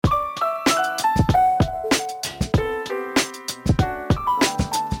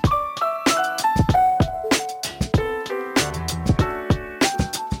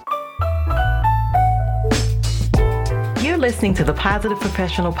listening to the Positive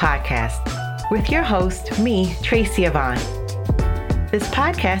Professional Podcast with your host, me, Tracy Yvonne. This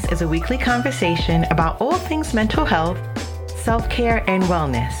podcast is a weekly conversation about all things mental health, self-care, and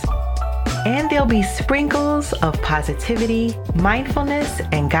wellness. And there'll be sprinkles of positivity, mindfulness,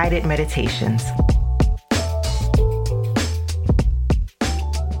 and guided meditations.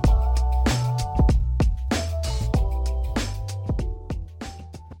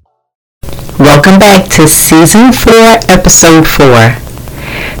 Welcome back to Season 4, Episode 4.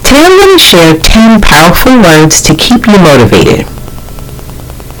 Today I'm going to share 10 powerful words to keep you motivated.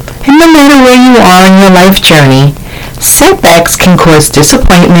 And no matter where you are in your life journey, setbacks can cause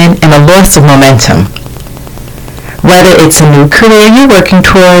disappointment and a loss of momentum. Whether it's a new career you're working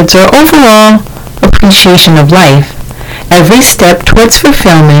towards or overall appreciation of life, every step towards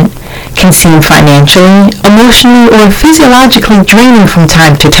fulfillment can seem financially, emotionally, or physiologically draining from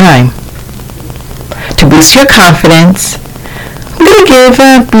time to time. To boost your confidence, I'm going to give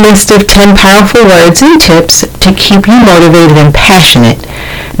a list of 10 powerful words and tips to keep you motivated and passionate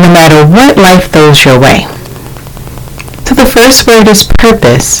no matter what life throws your way. So the first word is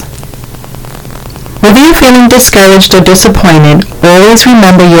purpose. Whether you're feeling discouraged or disappointed, always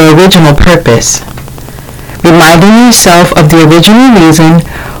remember your original purpose. Reminding yourself of the original reason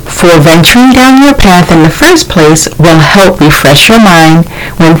for venturing down your path in the first place will help refresh your mind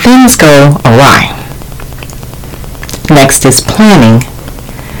when things go awry. Next is planning.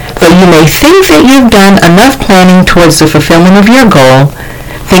 Though you may think that you've done enough planning towards the fulfillment of your goal,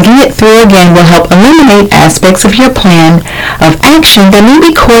 thinking it through again will help eliminate aspects of your plan of action that may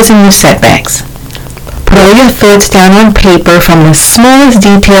be causing you setbacks. Put all your thoughts down on paper from the smallest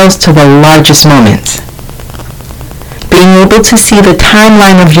details to the largest moments. Being able to see the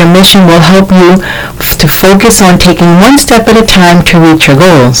timeline of your mission will help you to focus on taking one step at a time to reach your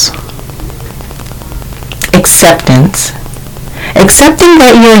goals. Acceptance. Accepting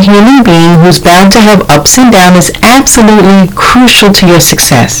that you're a human being who's bound to have ups and downs is absolutely crucial to your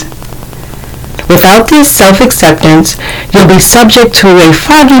success. Without this self-acceptance, you'll be subject to a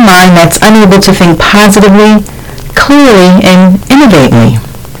foggy mind that's unable to think positively, clearly, and innovatively.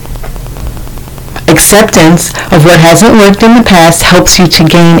 Acceptance of what hasn't worked in the past helps you to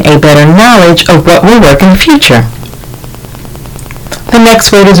gain a better knowledge of what will work in the future. The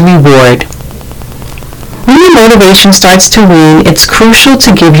next word is reward. When your motivation starts to wane, it's crucial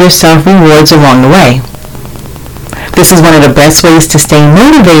to give yourself rewards along the way. This is one of the best ways to stay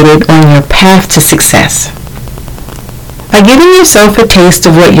motivated on your path to success. By giving yourself a taste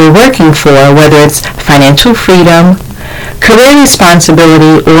of what you're working for, whether it's financial freedom, career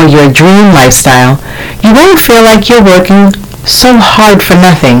responsibility, or your dream lifestyle, you won't feel like you're working so hard for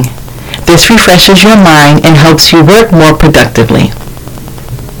nothing. This refreshes your mind and helps you work more productively.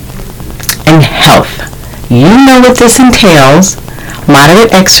 And health. You know what this entails: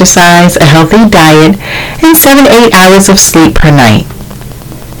 moderate exercise, a healthy diet, and 7 to 8 hours of sleep per night.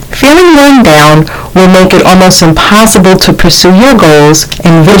 Feeling worn down will make it almost impossible to pursue your goals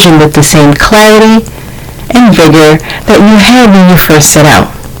and vision with the same clarity and vigor that you had when you first set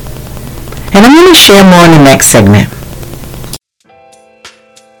out. And I'm going to share more in the next segment.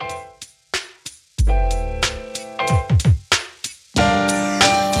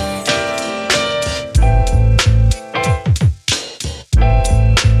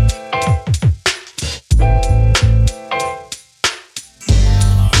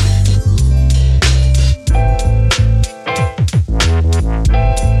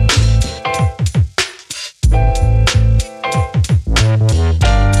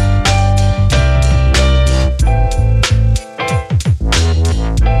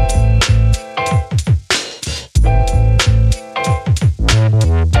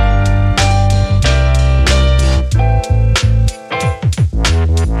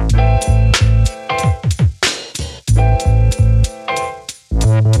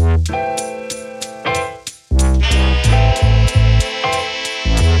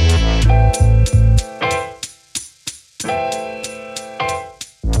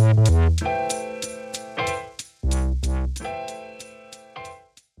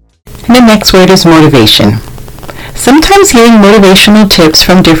 The next word is motivation. Sometimes hearing motivational tips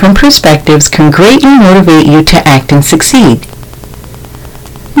from different perspectives can greatly motivate you to act and succeed.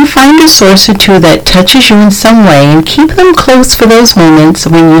 You find a source or two that touches you in some way and keep them close for those moments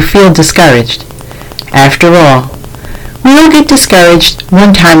when you feel discouraged. After all, we all get discouraged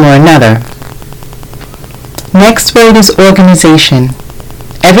one time or another. Next word is organization.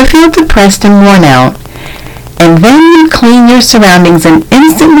 Ever feel depressed and worn out? And then you clean your surroundings and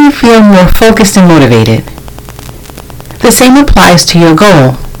instantly feel more focused and motivated. The same applies to your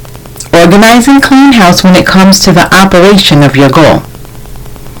goal. Organize and clean house when it comes to the operation of your goal.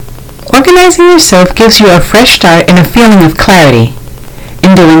 Organizing yourself gives you a fresh start and a feeling of clarity.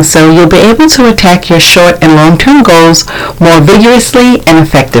 In doing so, you'll be able to attack your short and long-term goals more vigorously and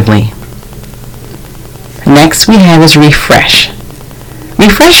effectively. Next we have is refresh.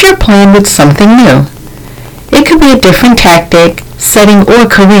 Refresh your plan with something new. It could be a different tactic, setting, or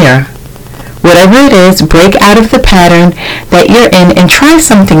career. Whatever it is, break out of the pattern that you're in and try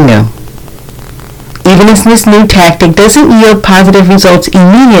something new. Even if this new tactic doesn't yield positive results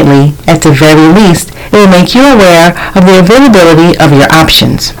immediately, at the very least, it will make you aware of the availability of your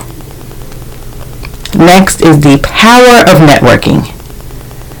options. Next is the power of networking.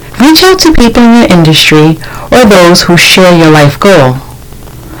 Reach out to people in your industry or those who share your life goal.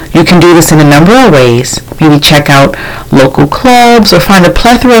 You can do this in a number of ways. Maybe check out local clubs or find a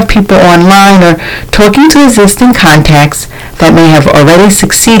plethora of people online or talking to existing contacts that may have already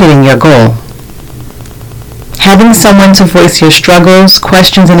succeeded in your goal. Having someone to voice your struggles,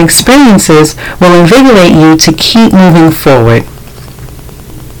 questions, and experiences will invigorate you to keep moving forward.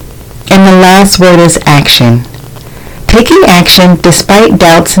 And the last word is action. Taking action despite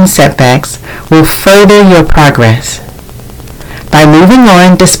doubts and setbacks will further your progress. By moving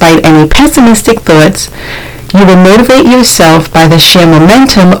on despite any pessimistic thoughts, you will motivate yourself by the sheer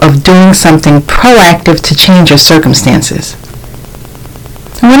momentum of doing something proactive to change your circumstances.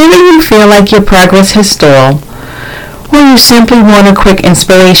 Whenever you feel like your progress has stalled, or you simply want a quick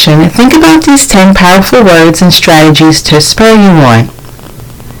inspiration, think about these 10 powerful words and strategies to spur you on.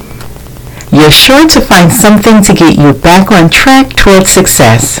 You're sure to find something to get you back on track towards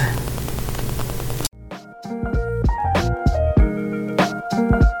success.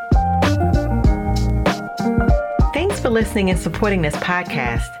 Thanks for listening and supporting this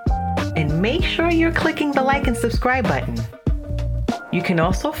podcast. And make sure you're clicking the like and subscribe button. You can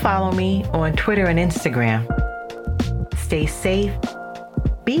also follow me on Twitter and Instagram. Stay safe,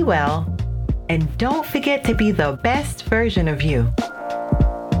 be well, and don't forget to be the best version of you.